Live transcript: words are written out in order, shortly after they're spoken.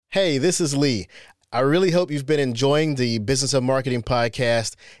Hey, this is Lee. I really hope you've been enjoying the Business of Marketing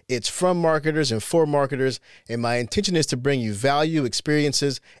podcast. It's from marketers and for marketers, and my intention is to bring you value,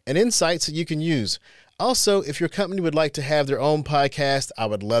 experiences, and insights that you can use. Also, if your company would like to have their own podcast, I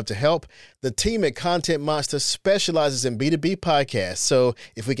would love to help. The team at Content Monster specializes in B2B podcasts, so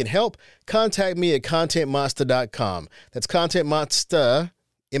if we can help, contact me at contentmonster.com. That's Content Monster,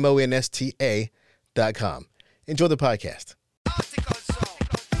 MONSTA.com. Enjoy the podcast.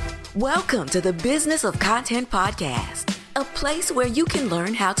 Welcome to the Business of Content podcast, a place where you can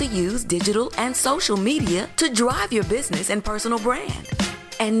learn how to use digital and social media to drive your business and personal brand.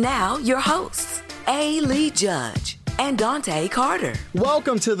 And now your hosts, A. Lee Judge and Dante Carter.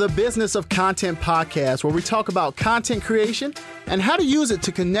 Welcome to the Business of Content podcast, where we talk about content creation and how to use it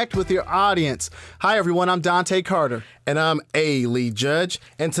to connect with your audience. Hi, everyone. I'm Dante Carter. And I'm A. Lee Judge.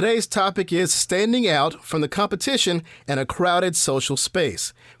 And today's topic is standing out from the competition in a crowded social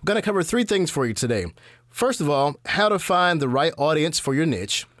space. We're going to cover three things for you today. First of all, how to find the right audience for your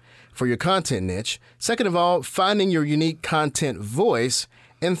niche, for your content niche. Second of all, finding your unique content voice.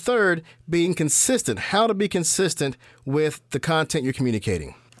 And third, being consistent, how to be consistent with the content you're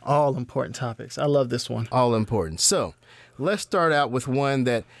communicating. All important topics. I love this one. All important. So let's start out with one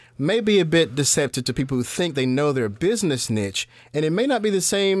that may be a bit deceptive to people who think they know their business niche, and it may not be the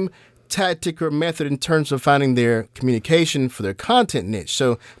same tactic or method in terms of finding their communication for their content niche.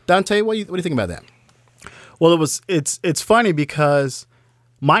 So Dante, what do you think about that? Well, it's funny because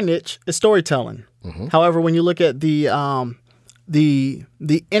my niche is storytelling. Mm-hmm. However, when you look at the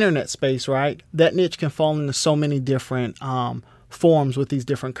internet space, right, that niche can fall into so many different forms with these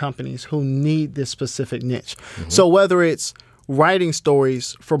different companies who need this specific niche. Mm-hmm. So whether it's writing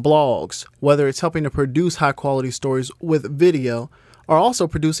stories for blogs, whether it's helping to produce high quality stories with video, or also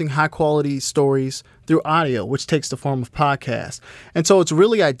producing high quality stories through audio, which takes the form of podcasts. And so it's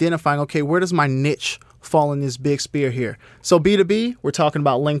really identifying, okay, where does my niche fall in this big spear here? So B2B, we're talking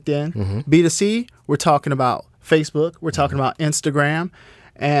about LinkedIn. Mm-hmm. B2C, we're talking about Facebook. We're talking about Instagram,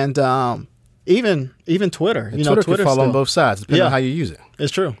 and even Twitter. And Twitter can fall on both sides, depending on how you use it.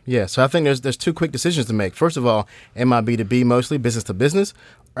 It's true. Yeah. So I think there's two quick decisions to make. First of all, am I B2B mostly, business to business,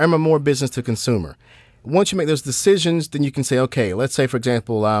 or am I more business to consumer? Once you make those decisions, then you can say, okay, let's say, for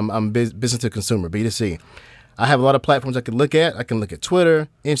example, I'm business to consumer, B2C. I have a lot of platforms I can look at. I can look at Twitter,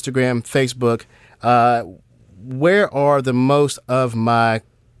 Instagram, Facebook. Where are the most of my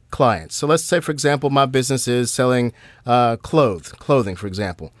clients? So let's say, for example, my business is selling clothing, for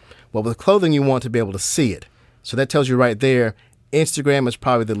example. Well, with clothing, you want to be able to see it. So that tells you right there, Instagram is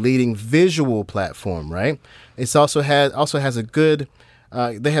probably the leading visual platform, right? It also has a good,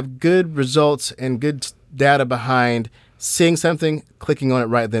 they have good results and good data behind seeing something, clicking on it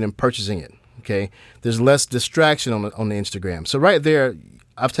right then and purchasing it, okay? There's less distraction on the Instagram. So right there,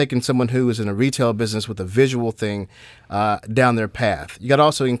 I've taken someone who is in a retail business with a visual thing down their path. You got to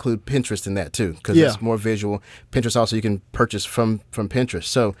also include Pinterest in that too, because it's more visual. Pinterest also you can purchase from Pinterest.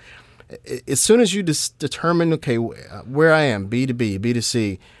 So as soon as you determine, okay, where I am, B2B,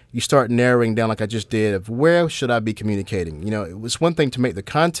 B2C, you start narrowing down like I just did of where should I be communicating. You know, it was one thing to make the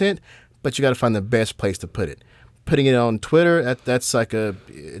content, but you got to find the best place to put it. Putting it on Twitter, that's like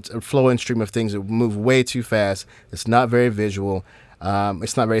it's a flow and stream of things that move way too fast. It's not very visual.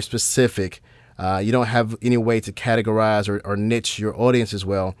 It's not very specific. You don't have any way to categorize or niche your audience as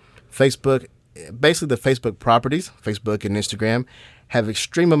well. Facebook, basically the Facebook properties, Facebook and Instagram, have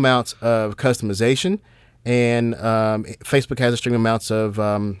extreme amounts of customization, and Facebook has extreme amounts of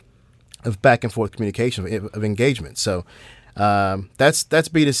back and forth communication, of engagement. So that's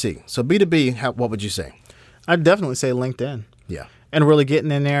B2C. So B2B, what would you say? I'd definitely say LinkedIn. Yeah. And really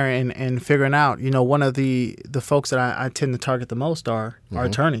getting in there and figuring out, one of the folks that I tend to target the most are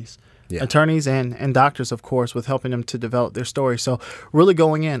attorneys. Yeah. Attorneys and doctors, of course, with helping them to develop their story. So really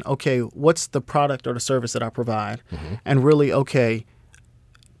going in, okay, what's the product or the service that I provide? Mm-hmm. And really, okay,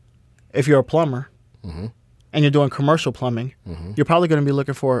 if you're a plumber and you're doing commercial plumbing, you're probably going to be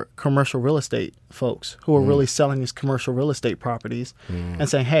looking for commercial real estate folks who are really selling these commercial real estate properties and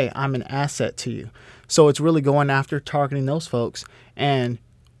saying, hey, I'm an asset to you. So it's really going after targeting those folks. And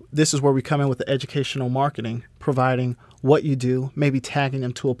this is where we come in with the educational marketing, providing what you do, maybe tagging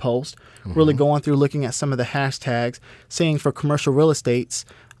them to a post, really going through looking at some of the hashtags, seeing for commercial real estates,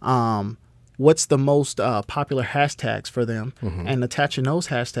 what's the most popular hashtags for them, and attaching those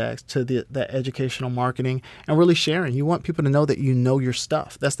hashtags to the educational marketing and really sharing. You want people to know that you know your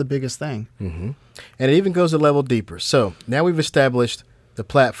stuff. That's the biggest thing. And it even goes a level deeper. So now we've established the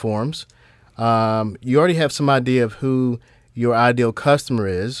platforms. You already have some idea of who your ideal customer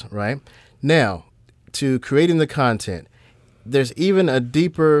is, right? Now, to creating the content, there's even a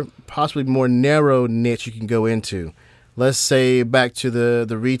deeper, possibly more narrow niche you can go into. Let's say back to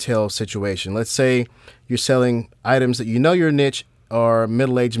the retail situation. Let's say you're selling items that you know your niche are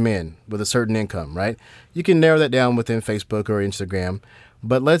middle-aged men with a certain income, right? You can narrow that down within Facebook or Instagram.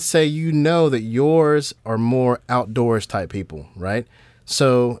 But let's say you know that yours are more outdoors type people, right?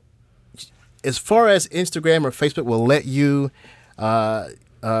 So as far as Instagram or Facebook will let you customize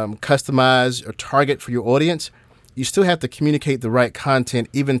or target for your audience, you still have to communicate the right content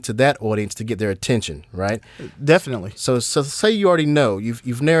even to that audience to get their attention, right? Definitely. So say you already know,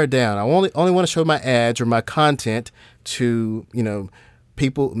 you've narrowed down. I only want to show my ads or my content to,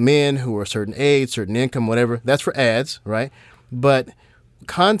 people, men who are a certain age, certain income, whatever. That's for ads, right? But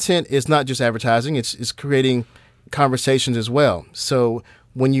content is not just advertising. It's creating conversations as well. So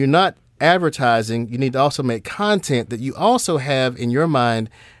when you're not advertising, you need to also make content that you also have in your mind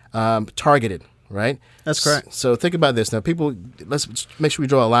targeted, right? That's correct. So think about this. Now, people, let's make sure we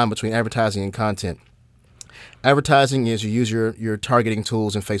draw a line between advertising and content. Advertising is you use your targeting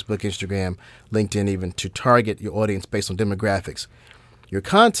tools in Facebook, Instagram, LinkedIn even to target your audience based on demographics. Your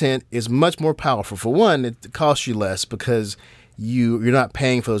content is much more powerful. For one, it costs you less because you're not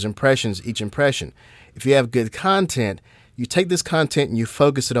paying for those impressions, each impression. If you have good content, you take this content and you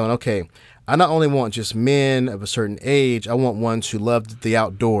focus it on, okay, I not only want just men of a certain age, I want ones who love the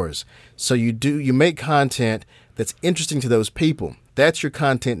outdoors. So you make content that's interesting to those people. That's your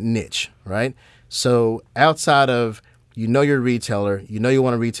content niche, right? So outside of, you're a retailer, you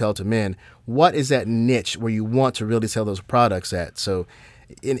want to retail to men, what is that niche where you want to really sell those products at? So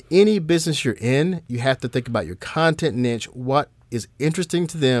in any business you're in, you have to think about your content niche, what is interesting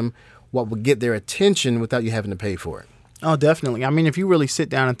to them, what will get their attention without you having to pay for it. Oh, definitely. I mean, if you really sit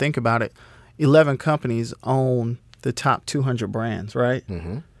down and think about it, 11 companies own the top 200 brands, right?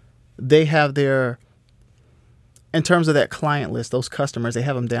 Mm-hmm. They have in terms of that client list, those customers, they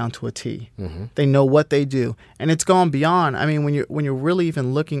have them down to a T. Mm-hmm. They know what they do. And it's gone beyond. I mean, when you're really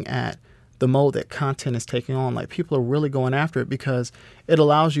even looking at the mode that content is taking on, like people are really going after it because it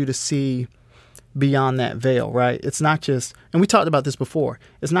allows you to see beyond that veil, right? It's not just, and we talked about this before,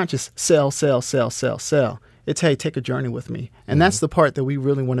 it's not just sell, sell, sell, sell, sell. It's, hey, take a journey with me. And that's the part that we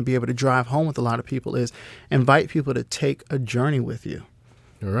really want to be able to drive home with a lot of people is invite people to take a journey with you.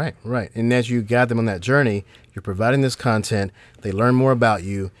 Right. And as you guide them on that journey, you're providing this content. They learn more about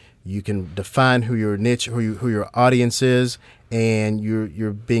you. You can define who your niche, who your audience is, and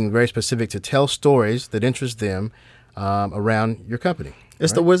you're being very specific to tell stories that interest them around your company.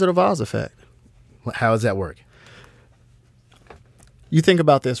 It's the Wizard of Oz effect. How does that work? You think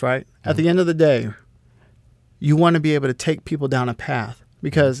about this, right? At the end of the day, you want to be able to take people down a path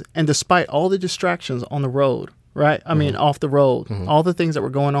because, and despite all the distractions on the road, right? I mean, off the road, all the things that were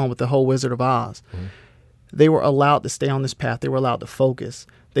going on with the whole Wizard of Oz, they were allowed to stay on this path. They were allowed to focus.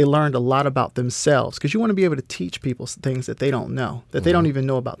 They learned a lot about themselves because you want to be able to teach people things that they don't know, that they don't even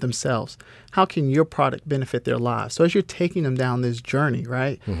know about themselves. How can your product benefit their lives? So as you're taking them down this journey,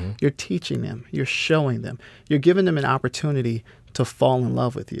 right, you're teaching them, you're showing them, you're giving them an opportunity to fall in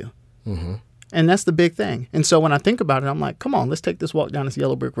love with you. And that's the big thing. And so when I think about it, I'm like, come on, let's take this walk down this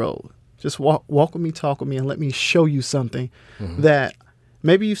yellow brick road. Just walk with me, talk with me, and let me show you something that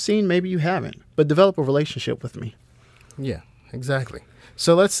maybe you've seen, maybe you haven't, but develop a relationship with me. Yeah, exactly.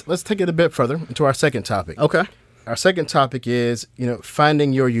 So let's take it a bit further into our second topic. Okay. Our second topic is,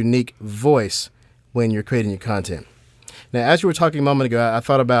 finding your unique voice when you're creating your content. Now, as you were talking a moment ago, I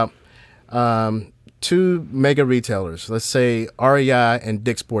thought about two mega retailers, let's say REI and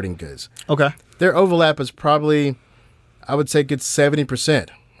Dick's Sporting Goods. Okay. Their overlap is probably, I would say, it's 70%,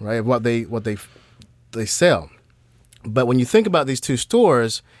 right, of what they sell. But when you think about these two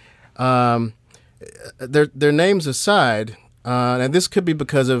stores, their names aside, and this could be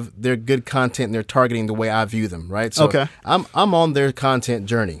because of their good content and their targeting the way I view them, right? So okay. I'm on their content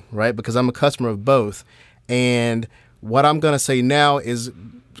journey, right, because I'm a customer of both. And what I'm going to say now is,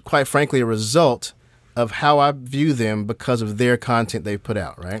 quite frankly, a result of how I view them because of their content they put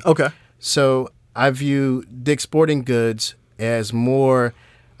out, right? Okay. So I view Dick's Sporting Goods as more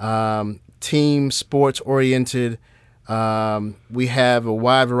team sports oriented. We have a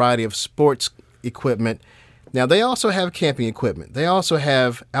wide variety of sports equipment. Now they also have camping equipment. They also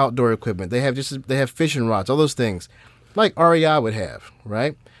have outdoor equipment. They have fishing rods, all those things, like REI would have,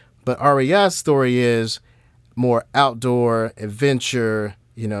 right? But REI's story is more outdoor adventure.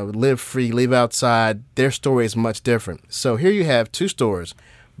 Live free, live outside. Their story is much different. So here you have two stores.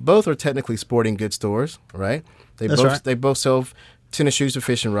 Both are technically sporting goods stores, right? They both sell tennis shoes or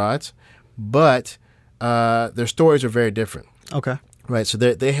fishing rods, but their stories are very different. Okay. Right. So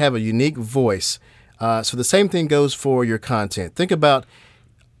they have a unique voice So the same thing goes for your content. Think about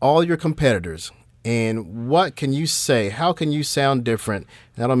all your competitors and what can you say? How can you sound different?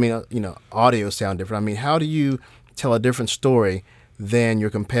 And I don't mean, audio sound different. I mean, how do you tell a different story than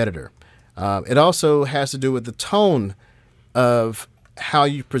your competitor? It also has to do with the tone of how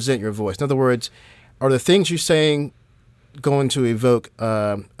you present your voice. In other words, are the things you're saying going to evoke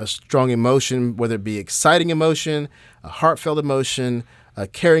a strong emotion, whether it be exciting emotion, a heartfelt emotion, a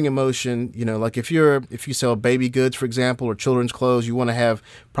caring emotion? Like if you sell baby goods, for example, or children's clothes, you want to have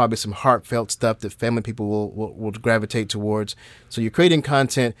probably some heartfelt stuff that family people will gravitate towards. So you're creating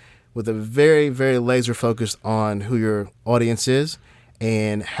content with a very, very laser focus on who your audience is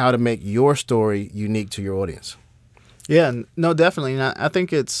and how to make your story unique to your audience. Yeah, no, definitely. And I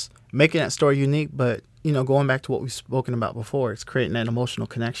think it's making that story unique, but going back to what we've spoken about before, it's creating that emotional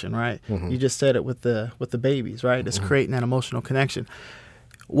connection, right? Mm-hmm. You just said it with the babies, right? It's creating that emotional connection.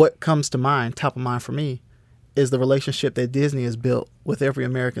 What comes to mind, top of mind for me, is the relationship that Disney has built with every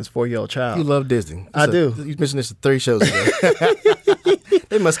American's 4-year-old child. You love Disney. I do. You mentioned this 3 shows ago.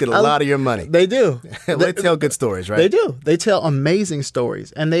 They must get a lot of your money. They do. They tell good stories, right? They do. They tell amazing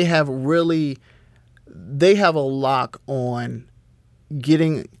stories, and they have a lock on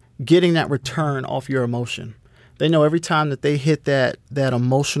getting that return off your emotion. They know every time that they hit that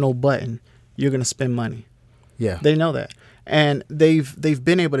emotional button, you're going to spend money. Yeah. They know that. And they've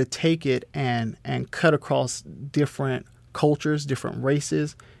been able to take it and cut across different cultures, different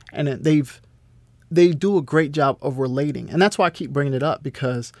races, and they do a great job of relating. And that's why I keep bringing it up,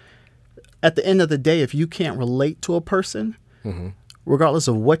 because at the end of the day, if you can't relate to a person, regardless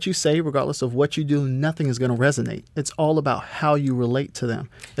of what you say, regardless of what you do, nothing is going to resonate. It's all about how you relate to them.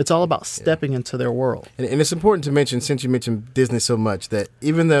 It's all about stepping into their world. And it's important to mention, since you mentioned Disney so much, that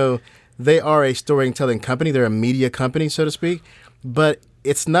even though they are a storytelling company, they're a media company, so to speak, but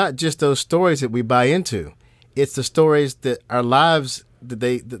it's not just those stories that we buy into. It's the stories that our lives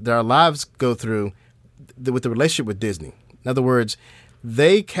go through with the relationship with Disney. In other words,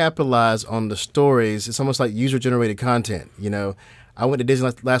 they capitalize on the stories. It's almost like user-generated content. I went to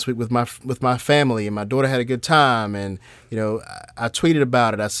Disney last week with my family, and my daughter had a good time, and I tweeted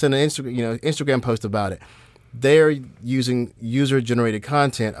about it. I sent an Instagram post about it. They're using user-generated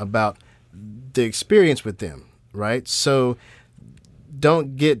content about the experience with them, right? So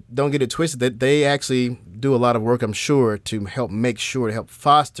don't get it twisted. That they actually do a lot of work, I'm sure, to help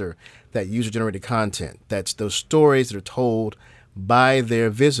foster that user-generated content. That's those stories that are told by their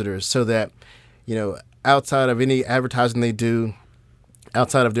visitors, so that outside of any advertising they do,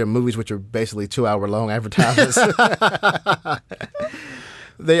 outside of their movies, which are basically 2-hour-long advertisements,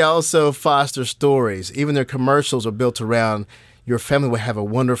 they also foster stories. Even their commercials are built around your family will have a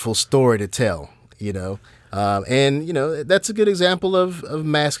wonderful story to tell, and that's a good example of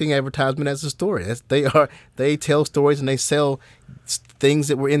masking advertisement as a story. They tell stories and they sell things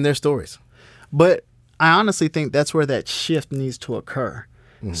that were in their stories. But I honestly think that's where that shift needs to occur.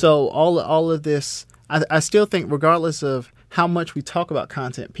 So all of this, I still think, regardless of how much we talk about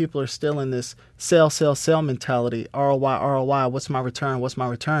content, people are still in this sell mentality. ROI, what's my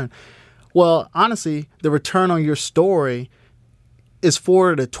return? Well, honestly, the return on your story is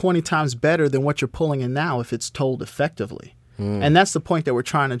 4 to 20 times better than what you're pulling in now if it's told effectively. And that's the point that we're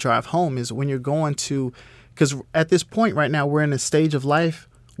trying to drive home, is when you're going to, because at this point right now, we're in a stage of life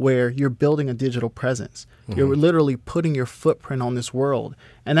where you're building a digital presence. You're literally putting your footprint on this world.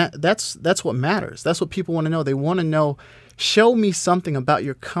 And that's what matters. That's what people want to know. They want to know, show me something about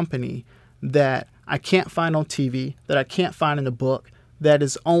your company that I can't find on TV, that I can't find in a book,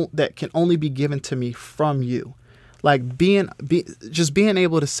 that can only be given to me from you. Like being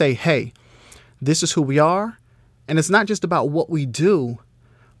able to say, hey, this is who we are. And it's not just about what we do,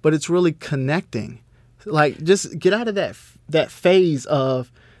 but it's really connecting. Like, just get out of that phase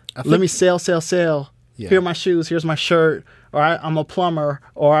of, let me sell. Yeah. Here are my shoes. Here's my shirt. Or I'm a plumber,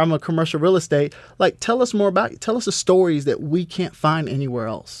 or I'm a commercial real estate. Like, tell us more about you. Tell us the stories that we can't find anywhere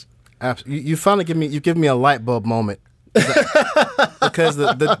else. Absolutely. You finally give me a light bulb moment. Because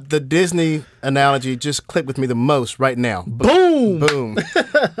the Disney analogy just clicked with me the most right now. Boom.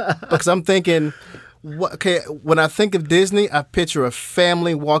 Because I'm thinking, when I think of Disney, I picture a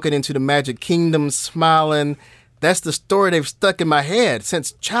family walking into the Magic Kingdom smiling. That's the story they've stuck in my head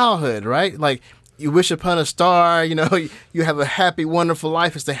since childhood, right? Like, you wish upon a star, you have a happy, wonderful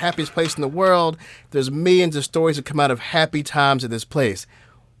life. It's the happiest place in the world. There's millions of stories that come out of happy times at this place.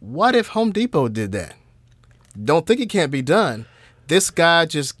 What if Home Depot did that? Don't think it can't be done. This guy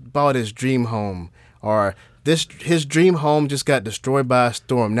just bought his dream home, or his dream home just got destroyed by a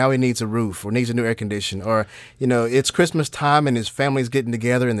storm. Now he needs a roof or needs a new air conditioner, or it's Christmas time and his family's getting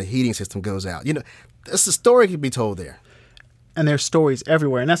together and the heating system goes out. that's the story could be told there. And there's stories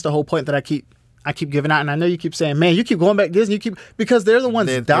everywhere. And that's the whole point that I keep giving out. And I know you keep saying, man, you keep going back to Disney, because they're the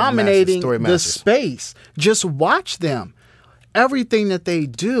ones dominating the space. Just watch them. Everything that they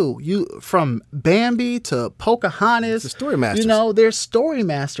do, from Bambi to Pocahontas, the story masters. They're story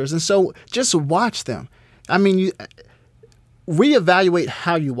masters. And so just watch them. I mean, reevaluate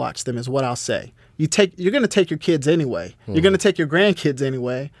how you watch them is what I'll say. You're going to take your kids anyway. Mm-hmm. You're going to take your grandkids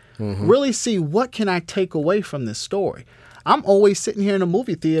anyway. Mm-hmm. Really see, what can I take away from this story? I'm always sitting here in a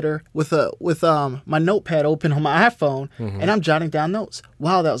movie theater with my notepad open on my iPhone, mm-hmm. and I'm jotting down notes.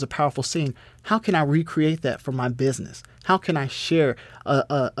 Wow, that was a powerful scene. How can I recreate that for my business? How can I share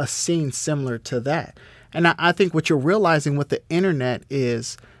a scene similar to that? And I think what you're realizing with the internet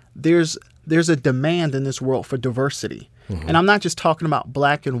is there's a demand in this world for diversity. Mm-hmm. And I'm not just talking about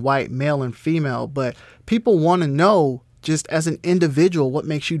black and white, male and female, but people want to know, just as an individual, what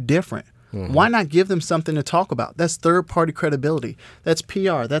makes you different. Mm-hmm. Why not give them something to talk about? That's third-party credibility. That's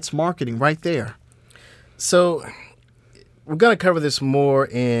PR. That's marketing right there. So we're going to cover this more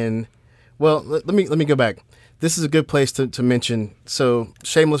in, well, let me go back. This is a good place to mention. So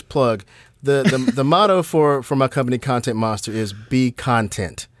shameless plug. The motto for my company, Content Monster, is be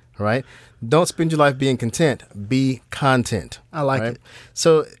content, right? Don't spend your life being content. Be content. I like it.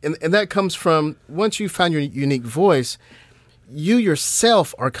 So, and that comes from, once you find your unique voice, you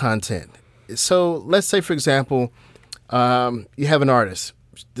yourself are content. So let's say, for example, you have an artist.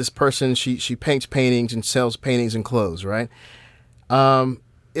 This person, she paints paintings and sells paintings and clothes, right?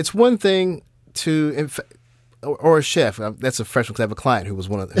 It's one thing to, or a chef. That's a fresh one because I have a client who's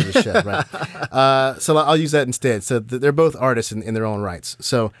a chef, right? So I'll use that instead. So they're both artists in their own rights.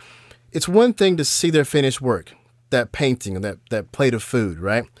 So it's one thing to see their finished work, that painting or that plate of food,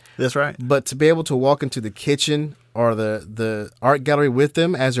 right? That's right. But to be able to walk into the kitchen or the art gallery with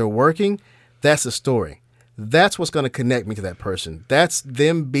them as they're working, that's the story. That's what's going to connect me to that person. That's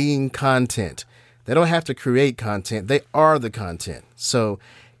them being content. They don't have to create content. They are the content. So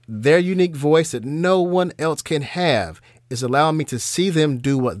their unique voice that no one else can have is allowing me to see them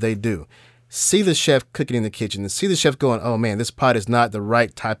do what they do. See the chef cooking in the kitchen and see the chef going, oh man, this pot is not the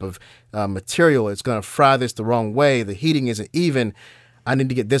right type of material. It's going to fry this the wrong way. The heating isn't even. I need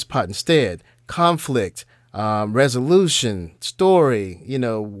to get this pot instead. Conflict, resolution, story,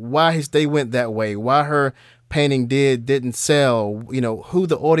 why they went that way, why her painting didn't sell, who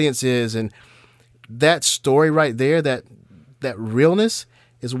the audience is. And that story right there, that realness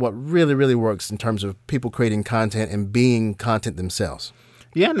is what really, really works in terms of people creating content and being content themselves.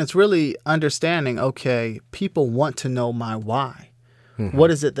 Yeah, and it's really understanding, okay, people want to know my why. Mm-hmm. What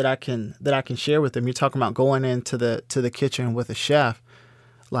is it that I can share with them? You're talking about going into the kitchen with a chef.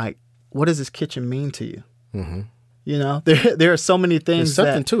 Like, what does this kitchen mean to you? Mm-hmm. There are so many things. There's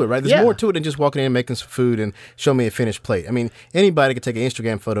something to it, right? There's more to it than just walking in and making some food and show me a finished plate. I mean, anybody could take an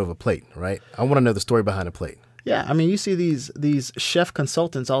Instagram photo of a plate, right? I want to know the story behind a plate. Yeah, I mean, you see these chef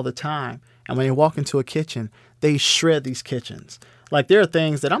consultants all the time, and when they walk into a kitchen, they shred these kitchens. Like, there are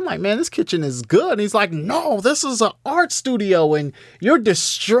things that I'm like, man, this kitchen is good. And he's like, no, this is an art studio, and you're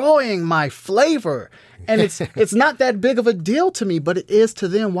destroying my flavor. And it's not that big of a deal to me, but it is to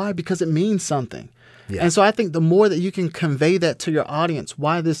them. Why? Because it means something. Yeah. And so I think the more that you can convey that to your audience,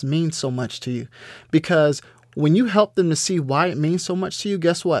 why this means so much to you, because when you help them to see why it means so much to you,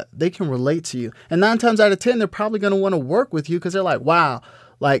 guess what? They can relate to you. And 9 times out of 10, they're probably going to want to work with you because they're like, wow,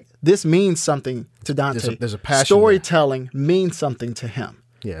 like this means something to Dante. There's a passion. Storytelling means something to him.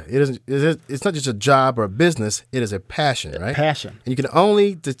 Yeah, it's not just a job or a business. It is a passion, right? Passion. And you can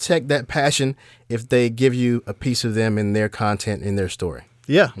only detect that passion if they give you a piece of them in their content, in their story.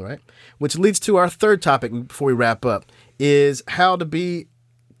 Yeah. Right. Which leads to our third topic before we wrap up, is how to be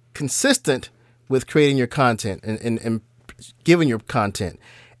consistent with creating your content and giving your content.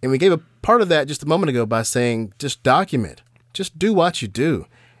 And we gave a part of that just a moment ago by saying just document. Just do what you do.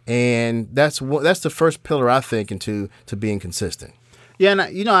 And that's the first pillar, I think, into being consistent. Yeah, and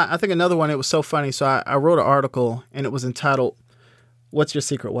I think another one, it was so funny. So I wrote an article, and it was entitled, "What's Your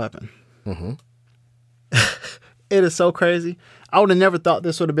Secret Weapon?" Mm-hmm. It is so crazy. I would have never thought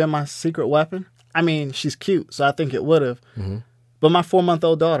this would have been my secret weapon. I mean, she's cute, so I think it would have. Mm-hmm. But my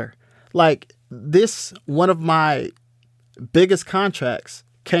 4-month-old daughter, like this, one of my biggest contracts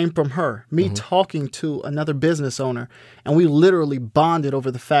came from her, me mm-hmm. talking to another business owner, and we literally bonded over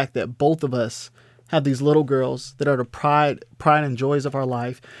the fact that both of us have these little girls that are the pride and joys of our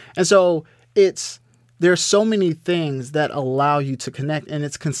life. And so there's so many things that allow you to connect, and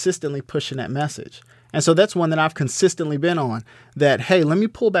it's consistently pushing that message. And so that's one that I've consistently been on, that, hey, let me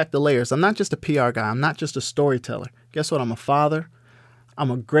pull back the layers. I'm not just a PR guy. I'm not just a storyteller. Guess what? I'm a father.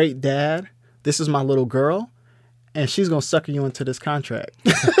 I'm a great dad. this is my little girl, and she's going to sucker you into this contract.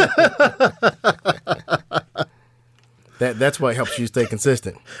 That's what helps you stay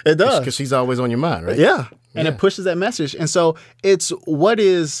consistent. It does. Because she's always on your mind, right? Yeah. And it pushes that message. And so it's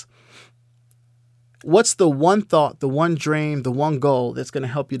what's the one thought, the one dream, the one goal that's going to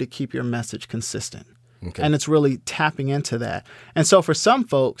help you to keep your message consistent? Okay. And it's really tapping into that. And so for some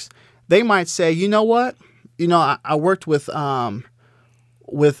folks, they might say, you know what? You know, I worked with two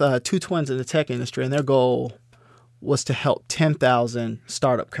twins in the tech industry, and their goal was to help 10,000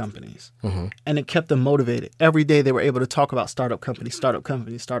 startup companies. Mm-hmm. And it kept them motivated. Every day they were able to talk about startup companies,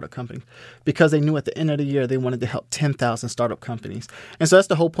 because they knew at the end of the year they wanted to help 10,000 startup companies. And so that's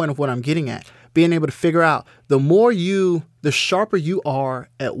the whole point of what I'm getting at. Being able to figure out the sharper you are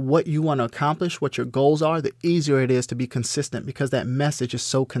at what you want to accomplish, what your goals are, the easier it is to be consistent, because that message is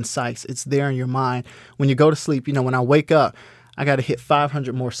so concise. It's there in your mind. When you go to sleep, you know, when I wake up, I got to hit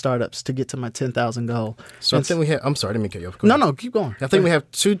 500 more startups to get to my 10,000 goal. So I think we have, I'm sorry, I didn't mean to cut you off. No, keep going. I think we have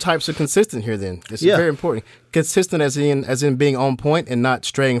two types of consistent here then. This is very important. Consistent as in being on point and not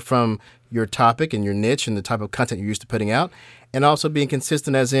straying from your topic and your niche and the type of content you're used to putting out. And also being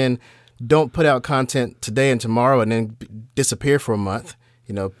consistent as in don't put out content today and tomorrow and then disappear for a month.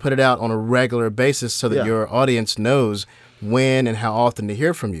 You know, put it out on a regular basis so that your audience knows when and how often to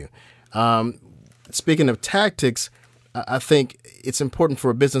hear from you. Speaking of tactics, I think it's important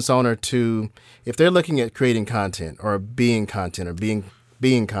for a business owner to, if they're looking at creating content or being content or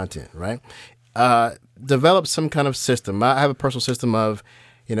being content, right? Develop some kind of system. I have a personal system of,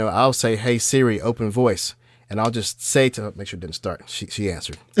 you know, I'll say, "Hey Siri, open voice," and I'll just say to her, make sure it didn't start. She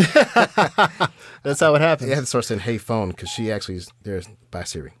answered. That's how it happens. I have to start saying "Hey phone" because she actually is there by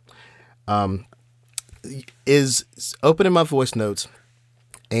Siri. Is opening my voice notes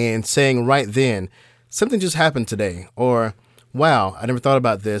and saying right then, something just happened today, or wow, I never thought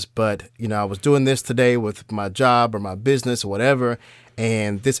about this, but you know, I was doing this today with my job or my business or whatever,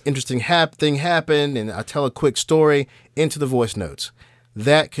 and this interesting thing happened, and I tell a quick story into the voice notes.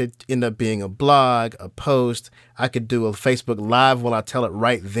 That could end up being a blog, a post. I could do a Facebook Live while I tell it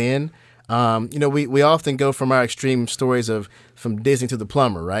right then. You know, we often go from our extreme stories from Disney to the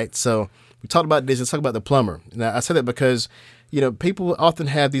plumber, right? So we talked about Disney, let's talk about the plumber. Now, I say that because, you know, people often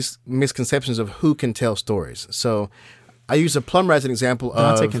have these misconceptions of who can tell stories. So I use a plumber as an example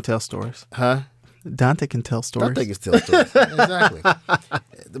of... Dante can tell stories. Huh? Dante can tell stories. Dante can tell stories. Exactly.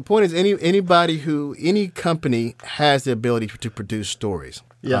 The point is any company has the ability to produce stories.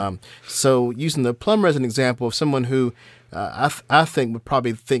 Yeah. So using the plumber as an example of someone who I think would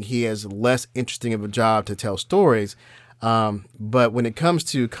probably think he has less interesting of a job to tell stories. But when it comes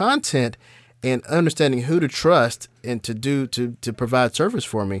to content and understanding who to trust and to provide service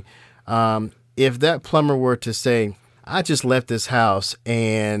for me, if that plumber were to say, I just left this house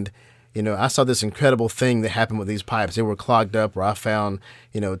and, you know, I saw this incredible thing that happened with these pipes. They were clogged up, or I found,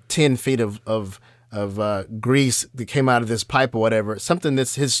 you know, 10 feet of grease that came out of this pipe or whatever, something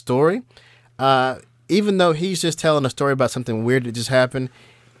that's his story. Even though he's just telling a story about something weird that just happened,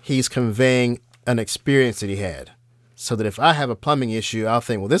 he's conveying an experience that he had. So that if I have a plumbing issue, I'll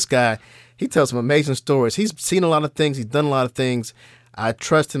think, well, this guy, he tells some amazing stories. He's seen a lot of things. He's done a lot of things. I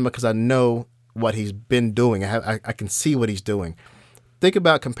trust him because I know what he's been doing. I can see what he's doing. Think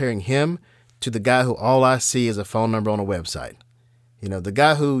about comparing him to the guy who all I see is a phone number on a website. You know, the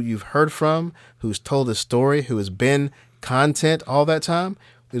guy who you've heard from, who's told his story, who has been content all that time,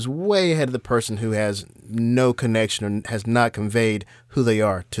 is way ahead of the person who has no connection or has not conveyed who they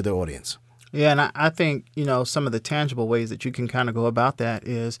are to the audience. Yeah, and I think, you know, some of the tangible ways that you can kind of go about that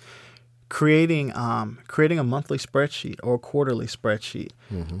is creating a monthly spreadsheet or a quarterly spreadsheet,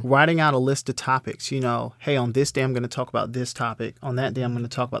 writing out a list of topics. You know, hey, on this day I'm going to talk about this topic. On that day I'm going to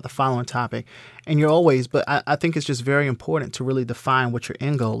talk about the following topic. And you're always, but I think it's just very important to really define what your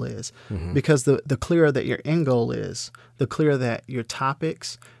end goal is, because the clearer that your end goal is, the clearer that your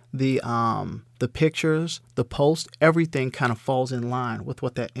topics, the pictures, the post, everything kind of falls in line with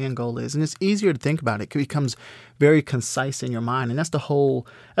what that end goal is. And it's easier to think about it. It becomes very concise in your mind. And that's the whole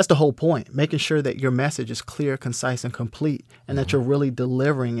point, making sure that your message is clear, concise, and complete, and that you're really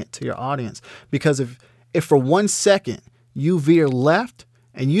delivering it to your audience. Because if for 1 second you veer left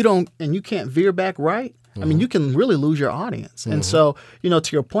and you can't veer back right, I mean, you can really lose your audience. And so, you know,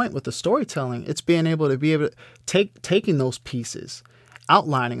 to your point with the storytelling, it's being able to taking those pieces,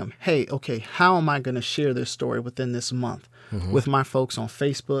 outlining them. Hey, okay, how am I going to share this story within this month with my folks on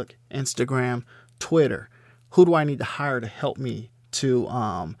Facebook, Instagram, Twitter? Who do I need to hire to help me to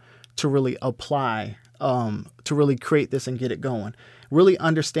really apply, to really create this and get it going? Really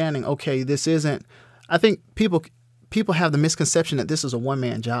understanding, okay, this isn't. I think people have the misconception that this is a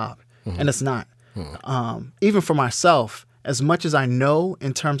one-man job. and it's not. Even for myself, as much as I know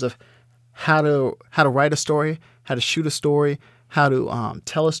in terms of how to write a story, how to shoot a story, how to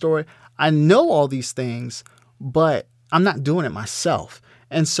tell a story, I know all these things, but I'm not doing it myself.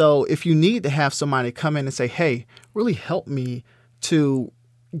 And so if you need to have somebody come in and say, hey, really help me to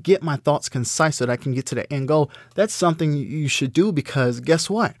get my thoughts concise so that I can get to the end goal, that's something you should do, because guess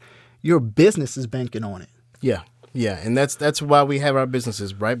what? Your business is banking on it. Yeah. Yeah, and that's why we have our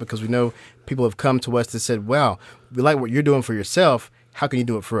businesses, right? Because we know people have come to us that said, wow, we like what you're doing for yourself. How can you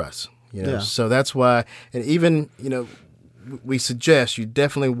do it for us? Yeah. So that's why, and even, we suggest you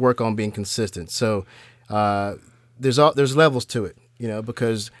definitely work on being consistent. So there's levels to it,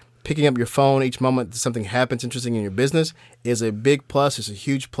 because picking up your phone each moment that something happens interesting in your business is a big plus. It's a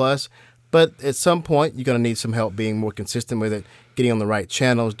huge plus. But at some point, you're going to need some help being more consistent with it, getting on the right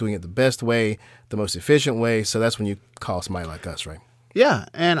channels, doing it the best way, the most efficient way. So that's when you call somebody like us, right? Yeah,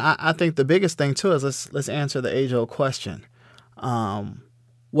 and I think the biggest thing, too, is let's answer the age-old question.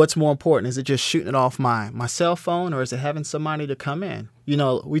 What's more important? Is it just shooting it off my cell phone, or is it having somebody to come in?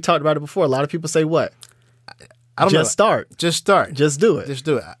 We talked about it before. A lot of people say what? I don't know. Start. Just start. Just do it. Just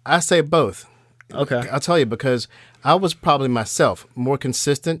do it. I say both. Okay. I'll tell you, because I was probably myself more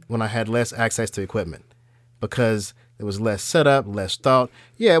consistent when I had less access to equipment, because there was less setup, less thought.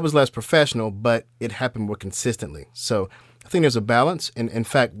 Yeah, it was less professional, but it happened more consistently. So I think there's a balance. And in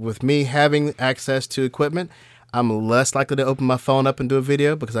fact, with me having access to equipment, I'm less likely to open my phone up and do a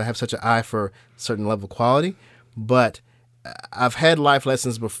video because I have such an eye for certain level of quality. But I've had life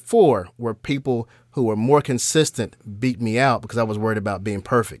lessons before where people who were more consistent beat me out because I was worried about being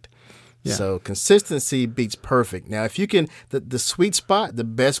perfect. Yeah. So consistency beats perfect. Now, if you can, the sweet spot, the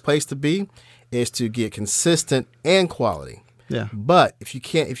best place to be is to get consistent and quality. Yeah. But if you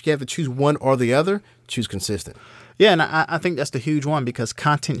have to choose one or the other, choose consistent. Yeah, and I think that's the huge one, because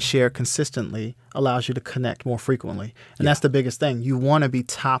content shared consistently allows you to connect more frequently. And that's the biggest thing. You want to be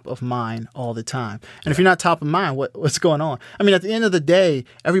top of mind all the time. And if you're not top of mind, what's going on? I mean, at the end of the day,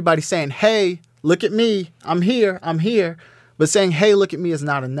 everybody's saying, hey, look at me. I'm here. But saying, hey, look at me is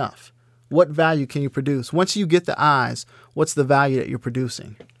not enough. What value can you produce? Once you get the eyes, what's the value that you're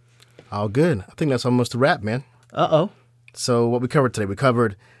producing? All good. I think that's almost a wrap, man. Uh-oh. So what we covered today, we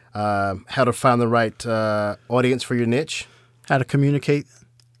covered how to find the right audience for your niche. How to communicate,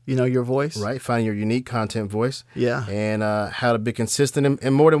 your voice. Right, finding your unique content voice. Yeah. And how to be consistent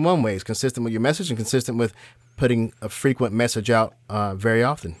in more than one way. It's consistent with your message and consistent with putting a frequent message out very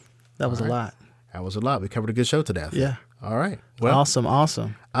often. That was a lot. That was a lot. We covered a good show today, I think. Yeah. All right. Well, awesome.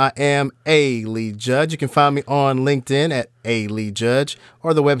 I am A. Lee Judge. You can find me on LinkedIn at A. Lee Judge,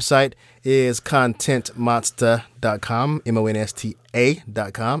 or the website is contentmonsta.com,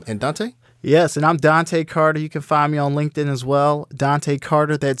 MONSTA.com. And Dante? Yes, and I'm Dante Carter. You can find me on LinkedIn as well. Dante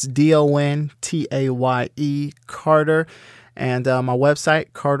Carter, that's DONTAYE Carter. And my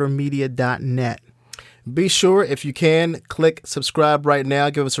website, cartermedia.net. Be sure, if you can, click subscribe right now.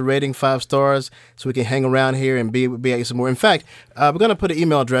 Give us a rating, 5 stars, so we can hang around here and be at you some more. In fact, we're going to put an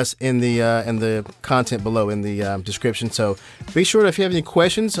email address in the content below in the description. So be sure that if you have any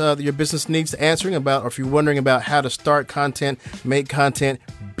questions that your business needs answering about, or if you're wondering about how to start content, make content,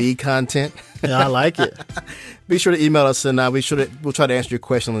 be content. Yeah, I like it. Be sure to email us, and we'll try to answer your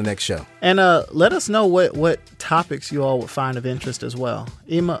question on the next show. And let us know what topics you all would find of interest as well.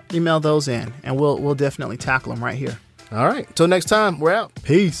 Email those in, and we'll definitely tackle them right here. All right. Until next time, we're out.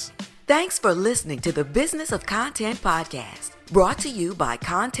 Peace. Thanks for listening to the Business of Content podcast, brought to you by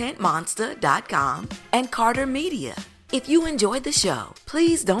ContentMonsta.com and Carter Media. If you enjoyed the show,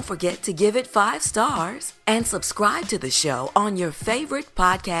 please don't forget to give it 5 stars and subscribe to the show on your favorite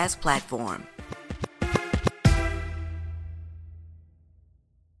podcast platform.